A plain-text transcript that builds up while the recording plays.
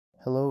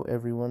Hello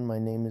everyone, my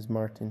name is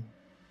Martin,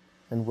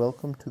 and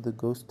welcome to the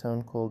ghost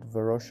town called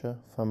Varosha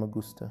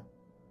Famagusta.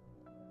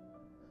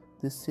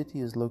 This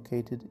city is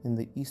located in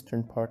the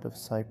eastern part of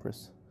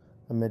Cyprus,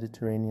 a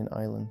Mediterranean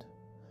island.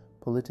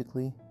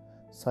 Politically,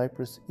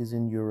 Cyprus is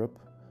in Europe,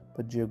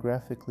 but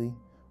geographically,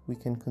 we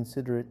can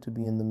consider it to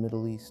be in the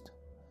Middle East.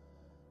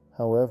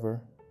 However,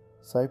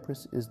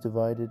 Cyprus is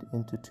divided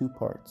into two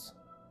parts: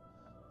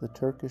 the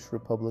Turkish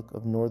Republic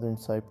of Northern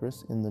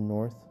Cyprus in the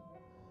north,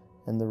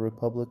 and the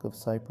Republic of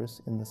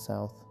Cyprus in the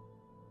south.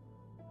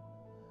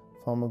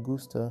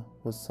 Famagusta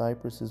was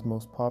Cyprus's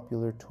most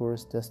popular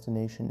tourist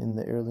destination in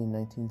the early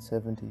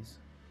 1970s.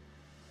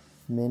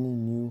 Many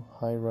new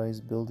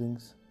high-rise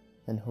buildings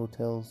and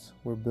hotels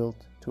were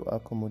built to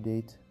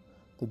accommodate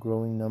the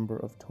growing number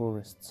of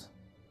tourists.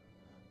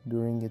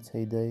 During its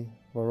heyday,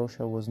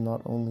 Varosha was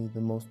not only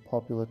the most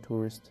popular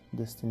tourist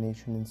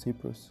destination in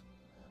Cyprus,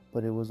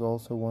 but it was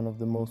also one of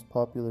the most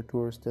popular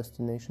tourist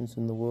destinations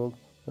in the world,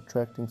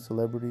 attracting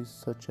celebrities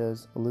such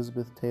as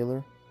Elizabeth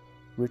Taylor,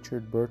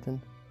 Richard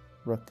Burton,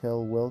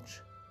 Raquel Welch,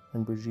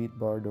 and Brigitte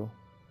Bardot.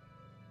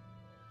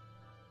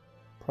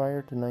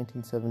 Prior to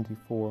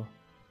 1974,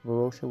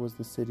 Varosha was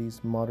the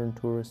city's modern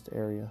tourist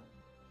area.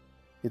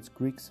 Its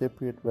Greek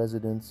Cypriot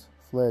residents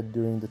fled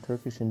during the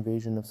Turkish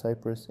invasion of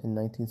Cyprus in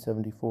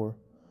 1974,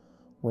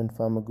 when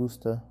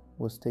Famagusta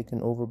was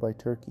taken over by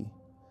Turkey,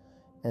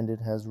 and it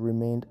has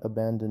remained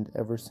abandoned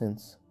ever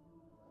since.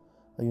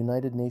 A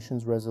United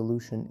Nations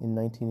resolution in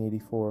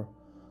 1984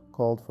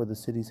 called for the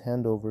city's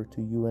handover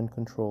to UN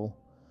control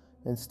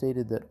and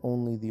stated that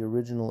only the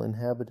original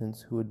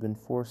inhabitants who had been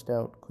forced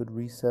out could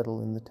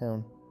resettle in the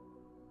town.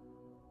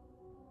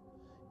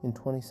 In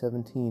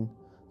 2017,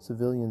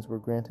 civilians were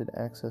granted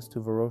access to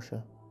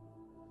Varosha.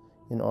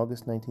 In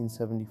August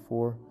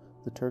 1974,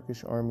 the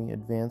Turkish army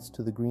advanced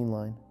to the Green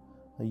Line,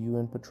 a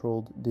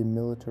UN-patrolled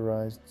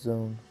demilitarized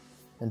zone,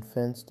 and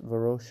fenced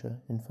Varosha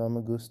in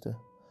Famagusta,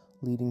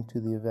 leading to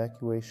the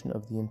evacuation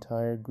of the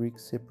entire Greek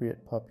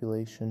Cypriot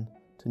population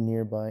to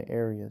nearby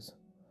areas.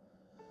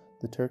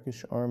 The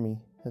Turkish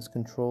army has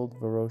controlled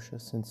Varosha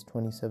since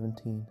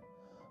 2017,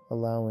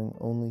 allowing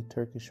only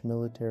Turkish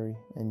military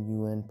and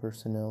UN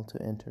personnel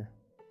to enter.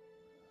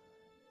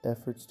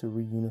 Efforts to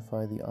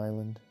reunify the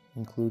island,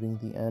 including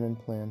the Annan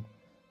Plan,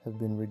 have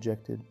been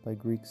rejected by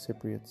Greek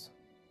Cypriots.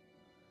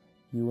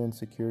 UN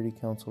Security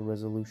Council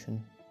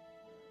Resolution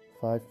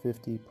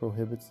 550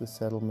 prohibits the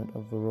settlement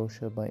of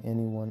Varosha by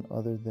anyone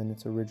other than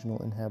its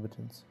original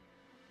inhabitants.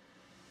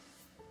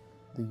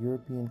 The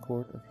European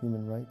Court of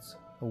Human Rights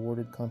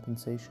awarded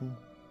compensation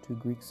to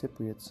Greek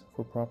Cypriots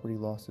for property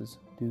losses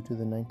due to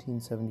the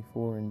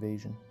 1974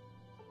 invasion.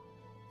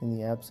 In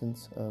the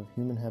absence of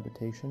human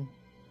habitation,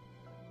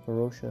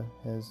 Varosha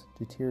has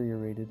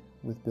deteriorated,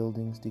 with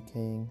buildings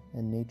decaying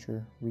and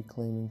nature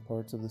reclaiming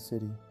parts of the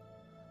city.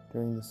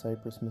 During the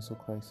Cyprus Missile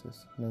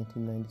Crisis,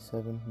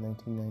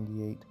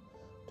 1997-1998,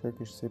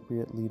 Turkish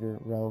Cypriot leader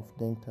Rauf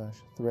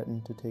Denktaş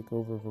threatened to take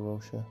over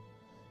Varosha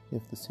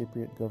if the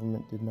Cypriot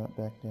government did not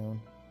back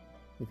down.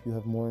 If you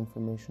have more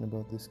information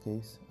about this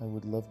case, I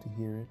would love to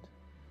hear it.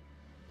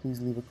 Please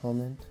leave a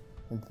comment,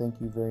 and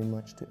thank you very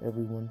much to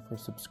everyone for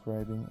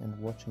subscribing and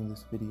watching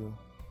this video.